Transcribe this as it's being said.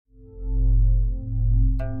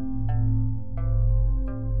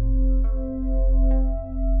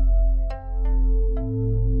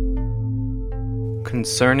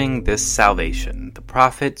Concerning this salvation, the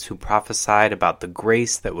prophets who prophesied about the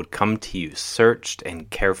grace that would come to you searched and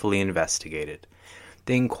carefully investigated.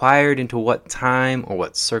 They inquired into what time or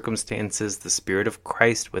what circumstances the Spirit of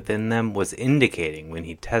Christ within them was indicating when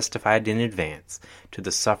he testified in advance to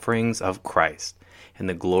the sufferings of Christ and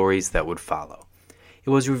the glories that would follow. It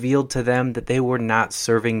was revealed to them that they were not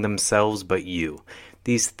serving themselves but you.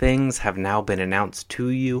 These things have now been announced to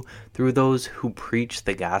you through those who preach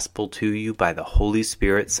the gospel to you by the Holy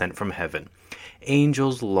Spirit sent from heaven.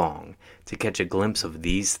 Angels long to catch a glimpse of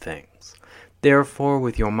these things. Therefore,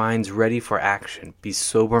 with your minds ready for action, be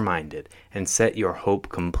sober-minded and set your hope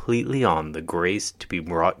completely on the grace to be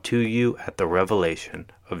brought to you at the revelation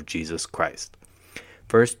of Jesus Christ.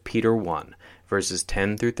 1 Peter 1, verses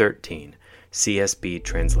 10 through 13, CSB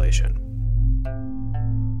translation.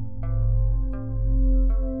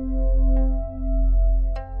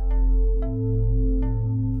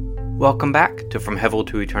 Welcome back to From Hevel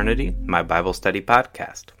to Eternity, my Bible study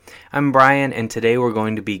podcast. I'm Brian, and today we're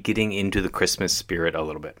going to be getting into the Christmas spirit a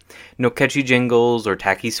little bit. No catchy jingles or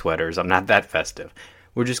tacky sweaters, I'm not that festive.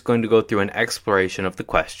 We're just going to go through an exploration of the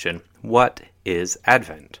question, what is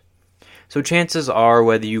Advent? So chances are,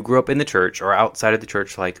 whether you grew up in the church or outside of the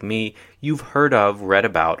church like me, you've heard of, read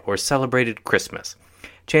about, or celebrated Christmas.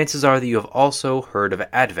 Chances are that you have also heard of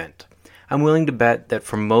Advent. I'm willing to bet that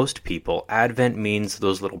for most people, Advent means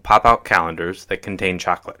those little pop-out calendars that contain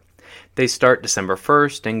chocolate. They start December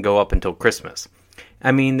 1st and go up until Christmas.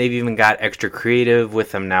 I mean, they've even got extra creative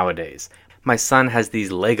with them nowadays. My son has these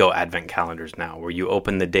Lego Advent calendars now, where you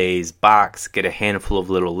open the day's box, get a handful of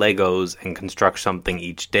little Legos, and construct something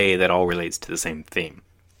each day that all relates to the same theme.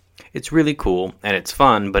 It's really cool, and it's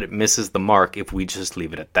fun, but it misses the mark if we just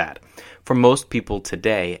leave it at that. For most people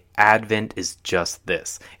today, Advent is just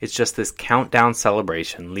this. It's just this countdown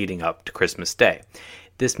celebration leading up to Christmas Day.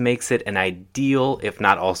 This makes it an ideal, if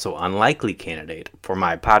not also unlikely, candidate for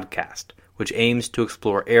my podcast, which aims to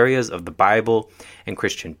explore areas of the Bible and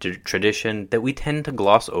Christian tradition that we tend to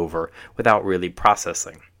gloss over without really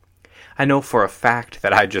processing. I know for a fact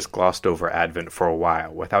that I just glossed over Advent for a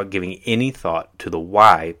while without giving any thought to the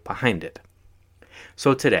why behind it.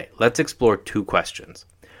 So today, let's explore two questions.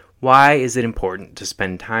 Why is it important to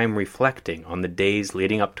spend time reflecting on the days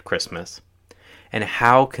leading up to Christmas? And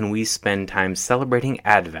how can we spend time celebrating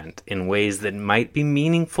Advent in ways that might be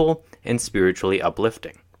meaningful and spiritually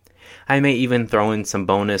uplifting? I may even throw in some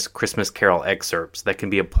bonus Christmas Carol excerpts that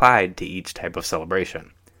can be applied to each type of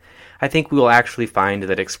celebration. I think we will actually find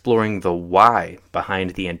that exploring the why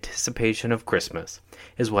behind the anticipation of Christmas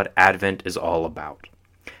is what Advent is all about.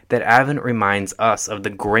 That Advent reminds us of the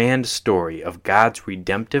grand story of God's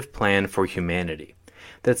redemptive plan for humanity.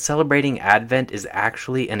 That celebrating Advent is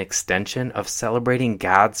actually an extension of celebrating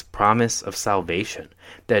God's promise of salvation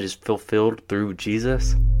that is fulfilled through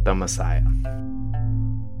Jesus, the Messiah.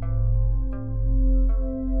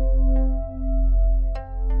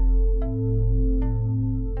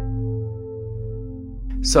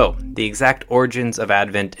 So, the exact origins of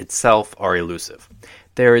Advent itself are elusive.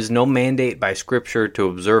 There is no mandate by Scripture to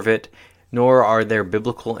observe it, nor are there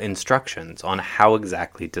biblical instructions on how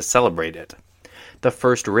exactly to celebrate it. The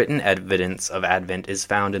first written evidence of Advent is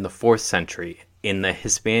found in the 4th century in the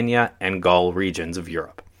Hispania and Gaul regions of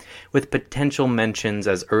Europe, with potential mentions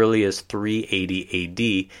as early as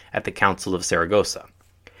 380 AD at the Council of Saragossa.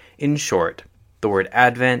 In short, the word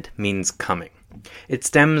Advent means coming. It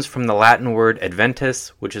stems from the Latin word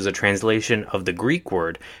adventus, which is a translation of the Greek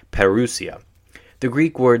word parousia. The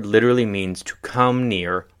Greek word literally means to come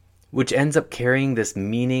near, which ends up carrying this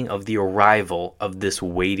meaning of the arrival of this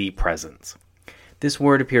weighty presence. This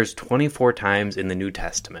word appears 24 times in the New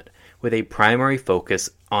Testament, with a primary focus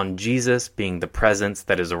on Jesus being the presence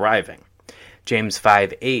that is arriving. James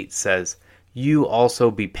 5:8 says, "You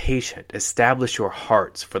also be patient, establish your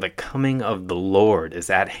hearts, for the coming of the Lord is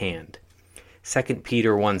at hand." 2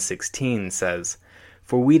 Peter 1:16 says,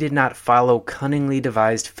 "For we did not follow cunningly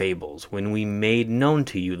devised fables when we made known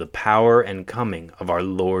to you the power and coming of our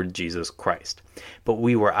Lord Jesus Christ, but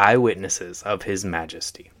we were eyewitnesses of his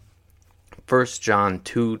majesty." 1 John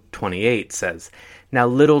 2:28 says, "Now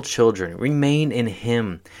little children, remain in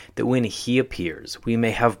him, that when he appears, we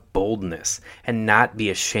may have boldness and not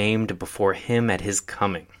be ashamed before him at his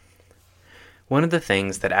coming." One of the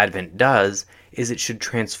things that Advent does is it should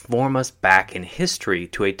transform us back in history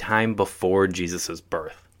to a time before Jesus'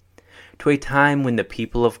 birth, to a time when the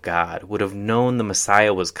people of God would have known the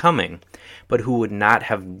Messiah was coming, but who would not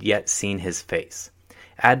have yet seen his face.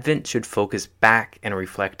 Advent should focus back and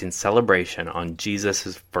reflect in celebration on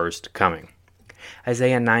Jesus' first coming.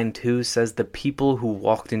 Isaiah 9:2 says, "The people who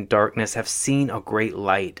walked in darkness have seen a great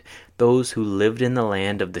light. Those who lived in the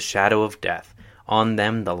land of the shadow of death, on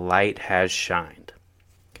them the light has shined."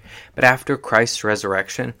 But after Christ's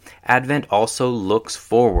resurrection, Advent also looks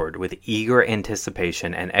forward with eager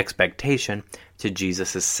anticipation and expectation to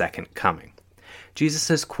Jesus' second coming. Jesus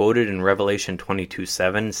is quoted in Revelation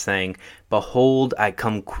 22:7 saying, "Behold, I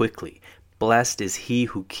come quickly. Blessed is he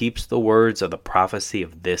who keeps the words of the prophecy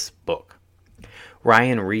of this book."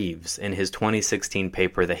 Ryan Reeves, in his 2016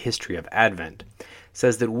 paper, The History of Advent,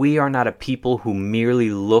 says that we are not a people who merely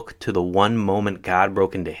look to the one moment God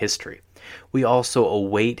broke into history. We also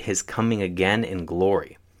await his coming again in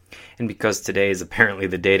glory. And because today is apparently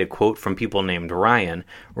the day to quote from people named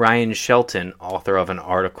Ryan Shelton, author of an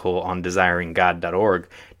article on desiringgod.org,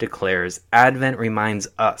 declares, "Advent reminds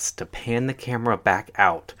us to pan the camera back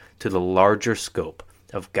out to the larger scope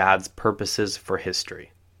of God's purposes for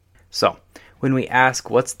history." So, when we ask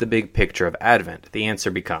what's the big picture of Advent, the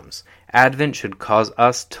answer becomes, Advent should cause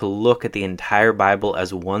us to look at the entire Bible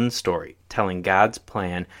as one story, telling God's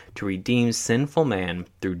plan to redeem sinful man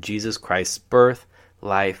through Jesus Christ's birth,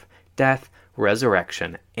 life, death,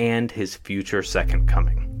 resurrection, and his future second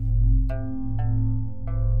coming.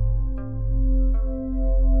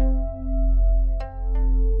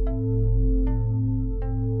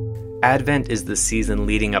 Advent is the season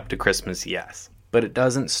leading up to Christmas, yes, but it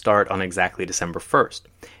doesn't start on exactly December 1st.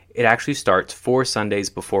 It actually starts 4 Sundays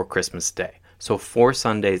before Christmas Day, so 4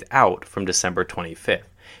 Sundays out from December 25th.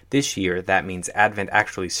 This year, that means Advent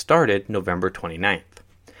actually started November 29th.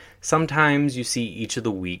 Sometimes you see each of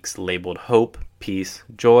the weeks labeled hope, peace,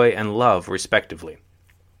 joy, and love, respectively.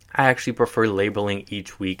 I actually prefer labeling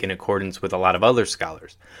each week in accordance with a lot of other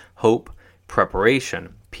scholars: hope,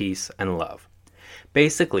 preparation, peace, and love.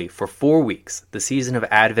 Basically, for 4 weeks, the season of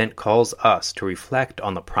Advent calls us to reflect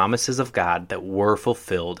on the promises of God that were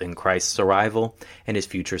fulfilled in Christ's arrival and his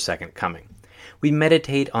future second coming. We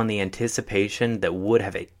meditate on the anticipation that would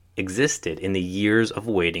have existed in the years of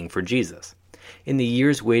waiting for Jesus, in the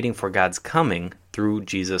years waiting for God's coming through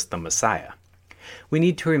Jesus the Messiah. We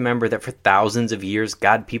need to remember that for thousands of years,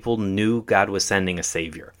 God people knew God was sending a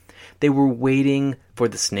Savior. They were waiting for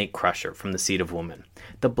the snake crusher from the seed of woman,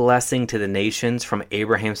 the blessing to the nations from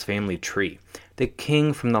Abraham's family tree, the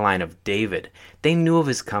king from the line of David. They knew of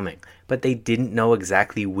his coming, but they didn't know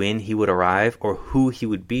exactly when he would arrive or who he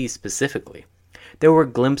would be specifically. There were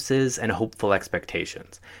glimpses and hopeful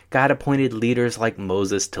expectations. God appointed leaders like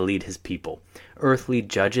Moses to lead his people, earthly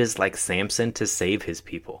judges like Samson to save his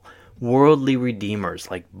people, worldly redeemers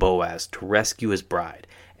like Boaz to rescue his bride,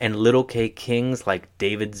 and little K kings like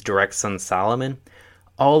David's direct son Solomon,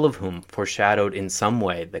 all of whom foreshadowed in some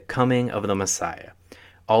way the coming of the Messiah,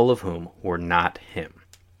 all of whom were not him.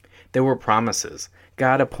 There were promises.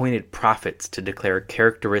 God appointed prophets to declare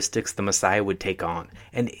characteristics the Messiah would take on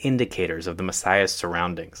and indicators of the Messiah's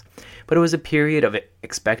surroundings. But it was a period of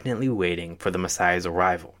expectantly waiting for the Messiah's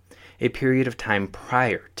arrival, a period of time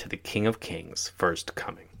prior to the King of Kings' first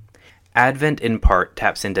coming. Advent in part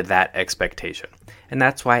taps into that expectation, and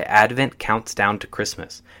that's why Advent counts down to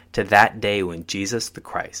Christmas, to that day when Jesus the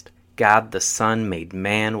Christ, God the Son made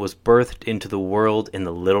man, was birthed into the world in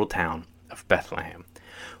the little town of Bethlehem.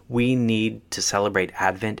 We need to celebrate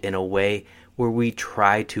Advent in a way where we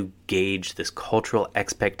try to gauge this cultural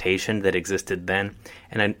expectation that existed then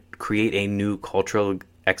and create a new cultural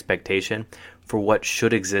expectation for what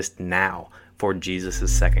should exist now for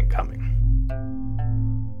Jesus' second coming.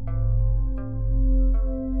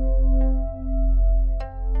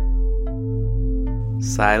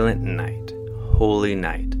 Silent night, holy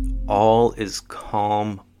night, all is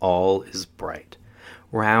calm, all is bright.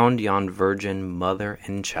 Round yon virgin mother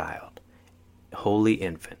and child, holy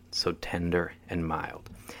infant, so tender and mild,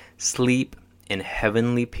 sleep in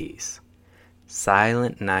heavenly peace.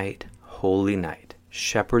 Silent night, holy night,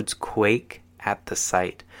 shepherds quake at the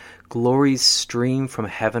sight, glories stream from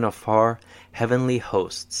heaven afar, heavenly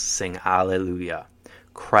hosts sing Alleluia.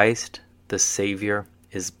 Christ the Savior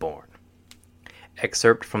is born.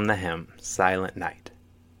 Excerpt from the hymn, Silent Night.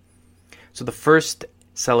 So the first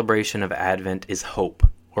celebration of Advent is hope,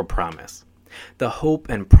 or promise. The hope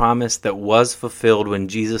and promise that was fulfilled when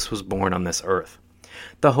Jesus was born on this earth.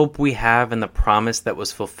 The hope we have and the promise that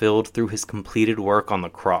was fulfilled through his completed work on the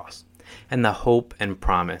cross. And the hope and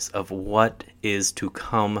promise of what is to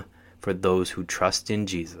come for those who trust in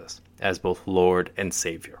Jesus as both Lord and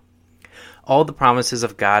Savior. All the promises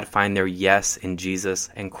of God find their yes in Jesus,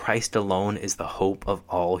 and Christ alone is the hope of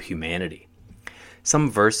all humanity.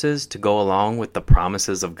 Some verses to go along with the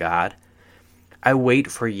promises of God. I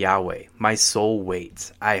wait for Yahweh, my soul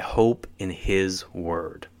waits. I hope in his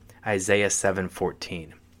word. Isaiah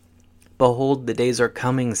 7:14. Behold, the days are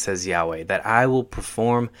coming, says Yahweh, that I will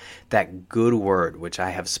perform that good word which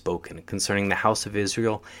I have spoken concerning the house of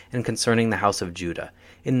Israel and concerning the house of Judah.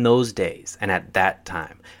 In those days and at that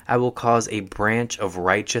time I will cause a branch of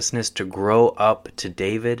righteousness to grow up to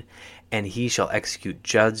David, and he shall execute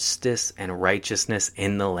justice and righteousness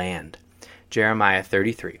in the land. Jeremiah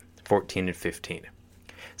 33:14 and 15.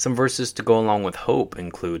 Some verses to go along with hope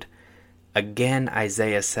include, again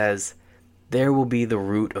Isaiah says, there will be the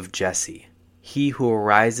root of Jesse, he who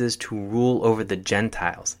arises to rule over the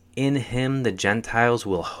Gentiles. In him the Gentiles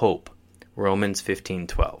will hope. Romans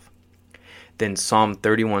 15:12. Then Psalm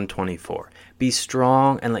 31:24. Be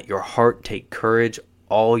strong and let your heart take courage,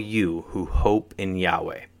 all you who hope in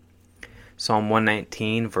Yahweh. Psalm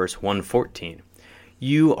 119, verse 114.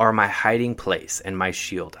 You are my hiding place and my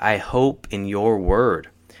shield. I hope in your word.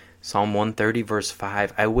 Psalm 130, verse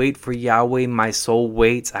 5, I wait for Yahweh, my soul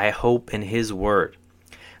waits, I hope in his word.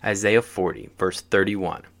 Isaiah 40, verse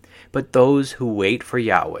 31, but those who wait for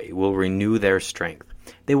Yahweh will renew their strength.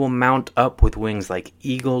 They will mount up with wings like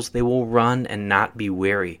eagles, they will run and not be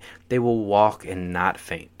weary, they will walk and not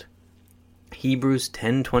faint. Hebrews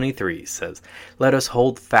 10:23 says, let us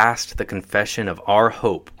hold fast the confession of our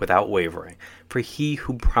hope without wavering, for he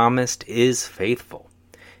who promised is faithful.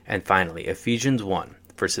 And finally, Ephesians 1,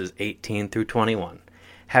 verses 18 through 21,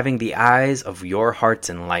 having the eyes of your hearts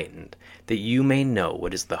enlightened, that you may know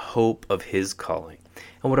what is the hope of his calling,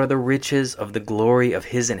 and what are the riches of the glory of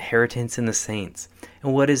his inheritance in the saints,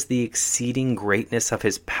 and what is the exceeding greatness of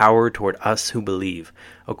his power toward us who believe,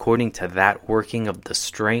 according to that working of the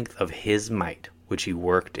strength of his might, which he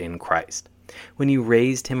worked in Christ, when he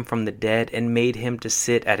raised him from the dead and made him to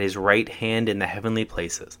sit at his right hand in the heavenly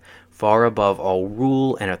places, far above all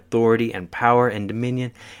rule and authority and power and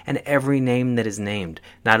dominion, and every name that is named,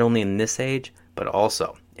 not only in this age, but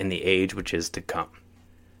also in the age which is to come.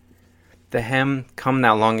 The hymn, Come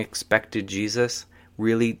Thou Long Expected Jesus,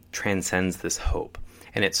 really transcends this hope,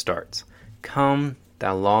 and it starts, Come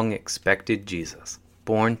Thou Long Expected Jesus,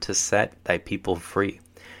 born to set thy people free.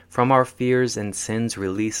 From our fears and sins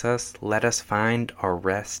release us, let us find our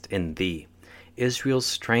rest in thee. Israel's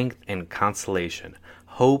strength and consolation,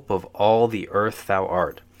 hope of all the earth thou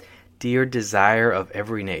art, dear desire of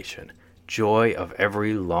every nation, joy of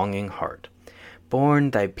every longing heart.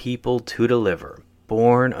 Born thy people to deliver,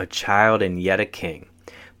 born a child and yet a king,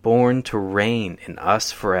 born to reign in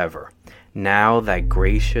us forever, now thy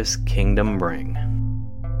gracious kingdom bring.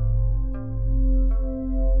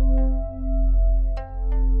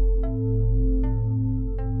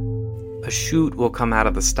 A shoot will come out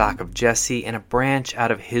of the stock of Jesse, and a branch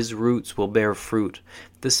out of his roots will bear fruit.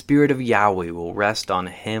 The Spirit of Yahweh will rest on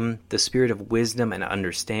him, the Spirit of wisdom and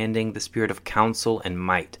understanding, the Spirit of counsel and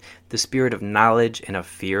might, the Spirit of knowledge and of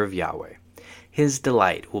fear of Yahweh. His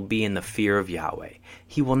delight will be in the fear of Yahweh.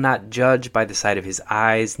 He will not judge by the sight of his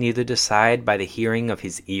eyes, neither decide by the hearing of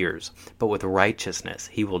his ears, but with righteousness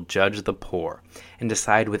he will judge the poor, and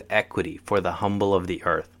decide with equity for the humble of the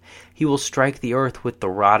earth. He will strike the earth with the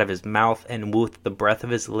rod of his mouth, and with the breath of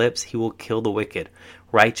his lips he will kill the wicked.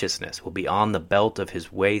 Righteousness will be on the belt of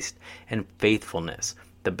his waist, and faithfulness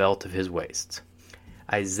the belt of his waists.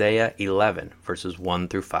 Isaiah 11, verses 1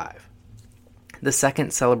 through 5. The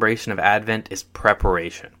second celebration of Advent is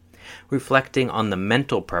preparation, reflecting on the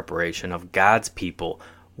mental preparation of God's people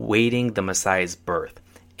waiting the Messiah's birth,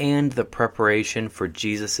 and the preparation for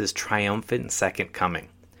Jesus' triumphant second coming.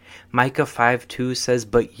 Micah 5:2 says,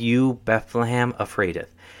 But you, Bethlehem Ephrathah,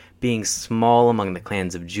 being small among the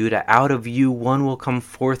clans of Judah, out of you one will come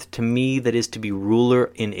forth to me that is to be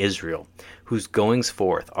ruler in Israel, whose goings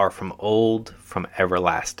forth are from old, from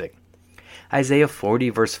everlasting. Isaiah 40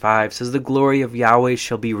 verse 5 says, The glory of Yahweh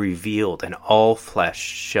shall be revealed, and all flesh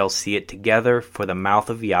shall see it together, for the mouth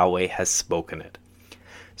of Yahweh has spoken it.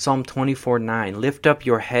 Psalm 24:9, Lift up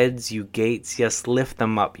your heads, you gates, yes, lift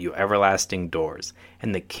them up, you everlasting doors,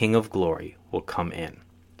 and the King of glory will come in.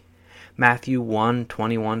 Matthew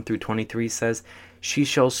 1:21 through 23 says, She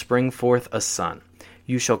shall spring forth a son.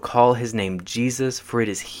 You shall call his name Jesus, for it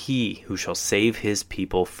is he who shall save his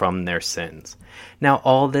people from their sins. Now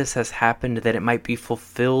all this has happened that it might be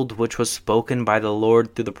fulfilled which was spoken by the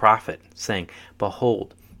Lord through the prophet, saying,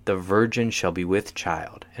 Behold, the virgin shall be with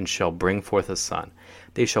child, and shall bring forth a son.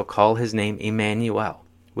 They shall call his name Emmanuel,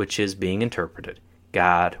 which is, being interpreted,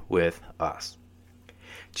 God with us.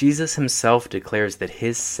 Jesus himself declares that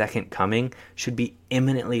his second coming should be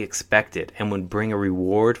imminently expected and would bring a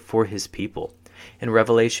reward for his people. In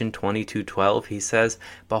Revelation 22:12 he says,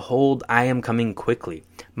 Behold, I am coming quickly.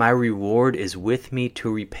 My reward is with me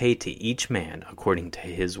to repay to each man according to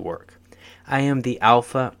his work. I am the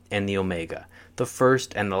Alpha and the Omega, the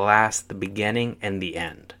first and the last, the beginning and the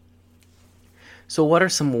end. So what are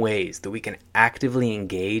some ways that we can actively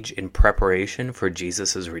engage in preparation for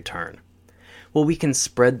Jesus' return? Well, we can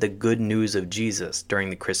spread the good news of Jesus during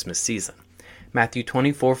the Christmas season. Matthew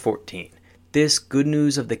 24:14. This good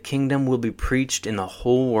news of the kingdom will be preached in the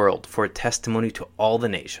whole world for a testimony to all the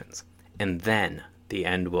nations, and then the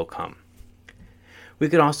end will come. We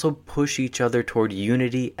can also push each other toward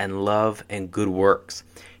unity and love and good works.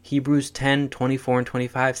 Hebrews 10:24 and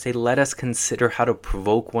 25 say, "Let us consider how to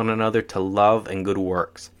provoke one another to love and good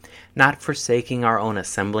works, not forsaking our own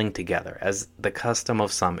assembling together, as the custom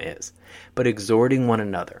of some is, but exhorting one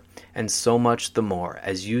another, and so much the more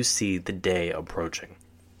as you see the day approaching."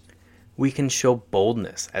 We can show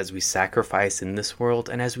boldness as we sacrifice in this world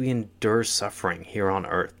and as we endure suffering here on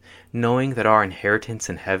earth, knowing that our inheritance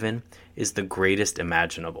in heaven is the greatest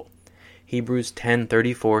imaginable. Hebrews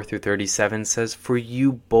 10:34 through 37 says, "For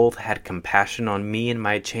you both had compassion on me in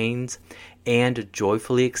my chains, and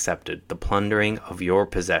joyfully accepted the plundering of your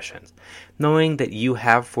possessions, knowing that you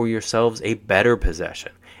have for yourselves a better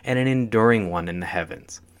possession, and an enduring one in the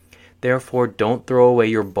heavens. Therefore don't throw away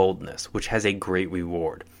your boldness, which has a great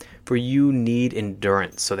reward. For you need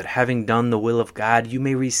endurance, so that having done the will of God, you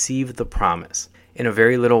may receive the promise. In a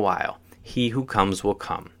very little while, he who comes will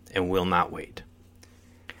come, and will not wait."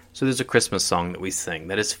 So there's a Christmas song that we sing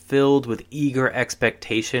that is filled with eager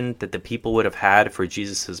expectation that the people would have had for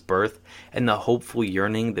Jesus' birth, and the hopeful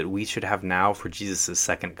yearning that we should have now for Jesus'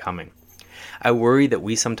 second coming. I worry that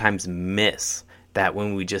we sometimes miss that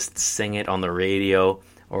when we just sing it on the radio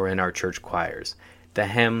or in our church choirs. The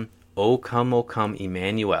hymn, O come,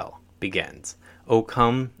 Emmanuel, begins, O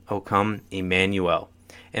come, Emmanuel,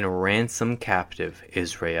 and ransom captive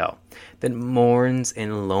Israel, that mourns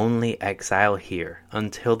in lonely exile here,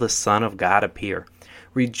 until the Son of God appear.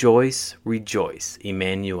 Rejoice, rejoice,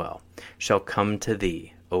 Emmanuel shall come to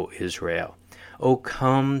thee, O Israel. O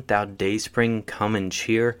come, thou dayspring, come and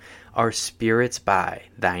cheer our spirits by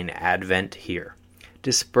thine advent here.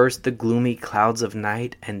 Disperse the gloomy clouds of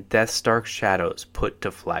night, and death's dark shadows put to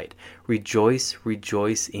flight. Rejoice,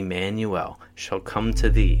 rejoice, Emmanuel shall come to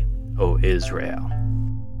thee, O Israel.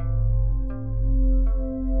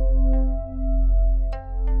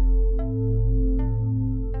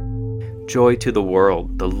 Joy to the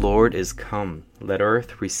world, the Lord is come. Let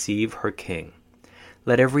earth receive her King.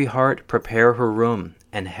 Let every heart prepare her room,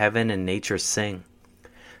 and heaven and nature sing.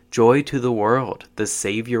 Joy to the world, the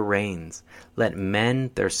Savior reigns. Let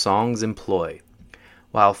men their songs employ,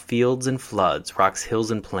 while fields and floods, rocks,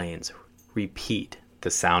 hills, and plains repeat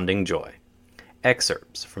the sounding joy.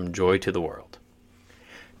 Excerpts from Joy to the World.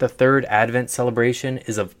 The third Advent celebration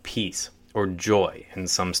is of peace, or joy in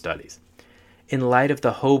some studies. In light of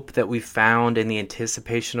the hope that we found and the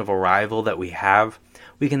anticipation of arrival that we have,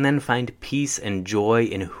 we can then find peace and joy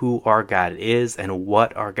in who our God is and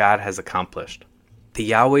what our God has accomplished. The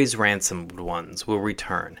Yahweh's ransomed ones will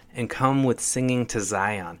return and come with singing to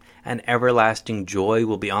Zion, and everlasting joy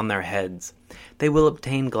will be on their heads. They will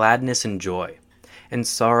obtain gladness and joy, and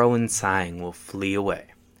sorrow and sighing will flee away.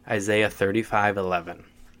 Isaiah 35:11.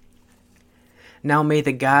 Now may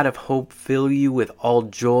the God of hope fill you with all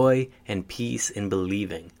joy and peace in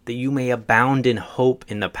believing, that you may abound in hope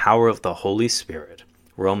in the power of the Holy Spirit.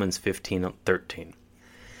 Romans 15:13.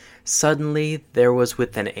 Suddenly there was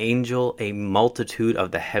with an angel a multitude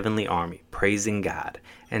of the heavenly army, praising God,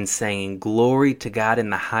 and saying, Glory to God in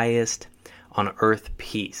the highest, on earth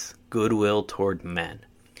peace, goodwill toward men.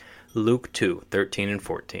 Luke 2:13 and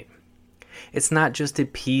 14. It's not just a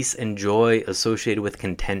peace and joy associated with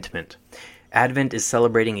contentment. Advent is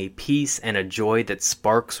celebrating a peace and a joy that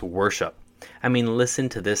sparks worship. I mean, listen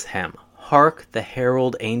to this hymn. Hark the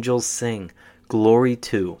herald angels sing, Glory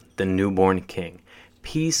to the newborn King.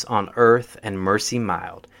 Peace on earth and mercy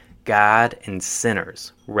mild, God and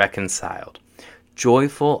sinners reconciled.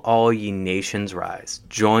 Joyful all ye nations rise,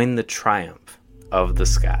 join the triumph of the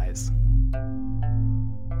skies.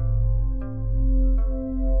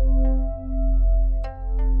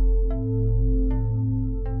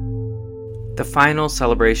 The final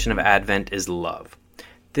celebration of Advent is love.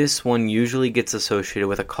 This one usually gets associated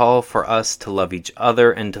with a call for us to love each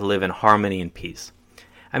other and to live in harmony and peace.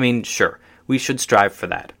 I mean, sure, we should strive for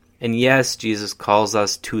that. And yes, Jesus calls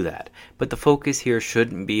us to that. But the focus here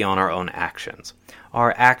shouldn't be on our own actions.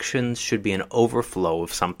 Our actions should be an overflow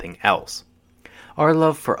of something else. Our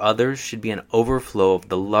love for others should be an overflow of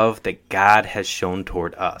the love that God has shown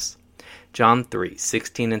toward us. John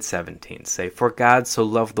 3:16 and 17 say, For God so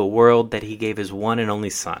loved the world that he gave his one and only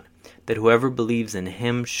Son, that whoever believes in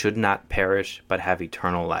him should not perish, but have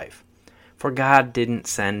eternal life. For God didn't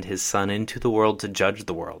send his Son into the world to judge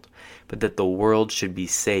the world, but that the world should be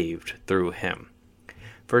saved through him.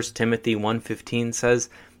 1 Timothy 1:15 says,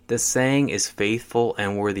 "The saying is faithful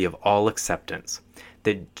and worthy of all acceptance,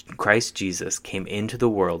 that Christ Jesus came into the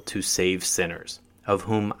world to save sinners, of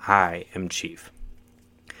whom I am chief."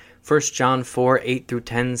 1 John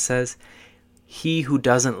 4:8-10 says, "He who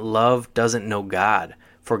doesn't love doesn't know God,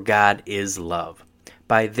 for God is love.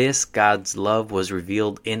 By this God's love was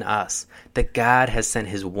revealed in us, that God has sent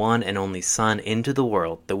his one and only Son into the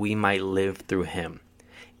world that we might live through him.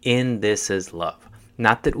 In this is love,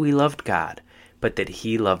 not that we loved God, but that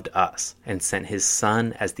he loved us and sent his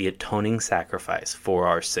Son as the atoning sacrifice for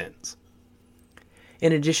our sins."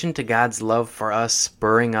 In addition to God's love for us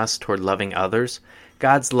spurring us toward loving others,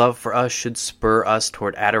 God's love for us should spur us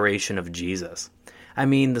toward adoration of Jesus. I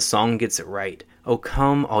mean, the song gets it right. "O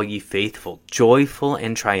come, all ye faithful, joyful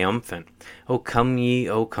and triumphant. O come ye,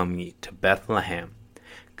 to Bethlehem.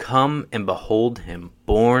 Come and behold him,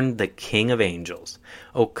 born the King of angels.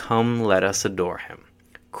 O come, let us adore him,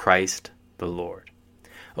 Christ the Lord.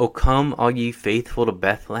 O come, all ye faithful to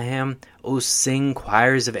Bethlehem. O sing,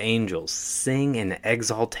 choirs of angels, sing in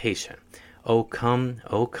exaltation. O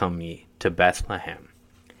come ye to Bethlehem."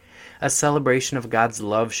 A celebration of God's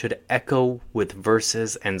love should echo with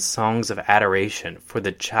verses and songs of adoration for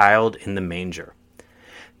the child in the manger.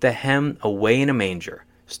 The hymn, "Away in a Manger,"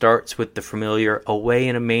 starts with the familiar, "Away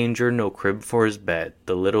in a manger, no crib for his bed,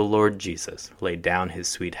 the little Lord Jesus laid down his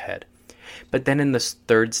sweet head." But then in the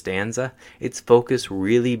third stanza, its focus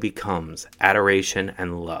really becomes adoration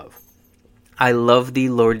and love. "I love thee,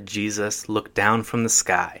 Lord Jesus, look down from the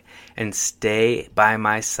sky, and stay by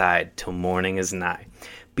my side till morning is nigh.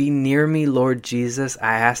 Be near me, Lord Jesus,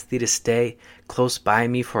 I ask thee to stay close by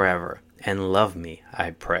me forever, and love me,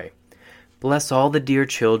 I pray. Bless all the dear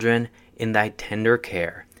children in thy tender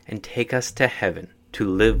care, and take us to heaven to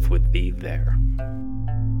live with thee there."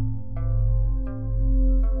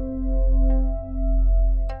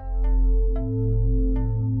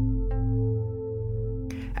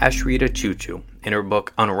 Ashrita Chuchu, in her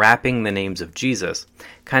book Unwrapping the Names of Jesus,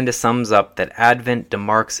 kinda sums up that Advent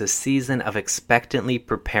demarks a season of expectantly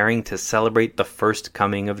preparing to celebrate the first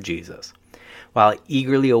coming of Jesus, while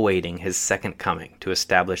eagerly awaiting his second coming to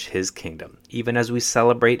establish his kingdom, even as we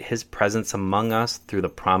celebrate his presence among us through the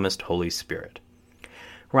promised Holy Spirit.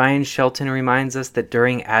 Ryan Shelton reminds us that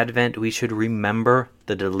during Advent we should remember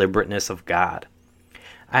the deliberateness of God.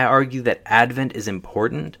 I argue that Advent is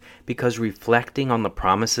important because reflecting on the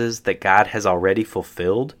promises that God has already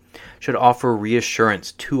fulfilled should offer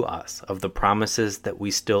reassurance to us of the promises that we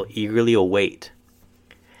still eagerly await.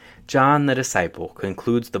 John the disciple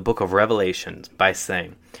concludes the book of Revelation by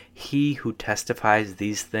saying, "He who testifies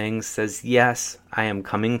these things says, 'Yes, I am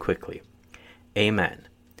coming quickly.' Amen.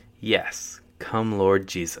 Yes, come Lord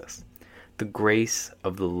Jesus. The grace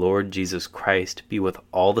of the Lord Jesus Christ be with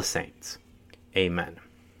all the saints. Amen."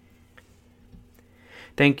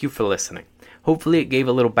 Thank you for listening. Hopefully it gave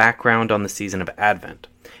a little background on the season of Advent.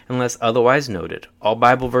 Unless otherwise noted, all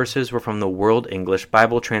Bible verses were from the World English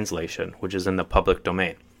Bible Translation, which is in the public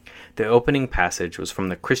domain. The opening passage was from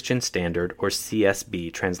the Christian Standard or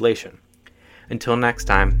CSB translation. Until next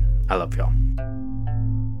time, I love y'all.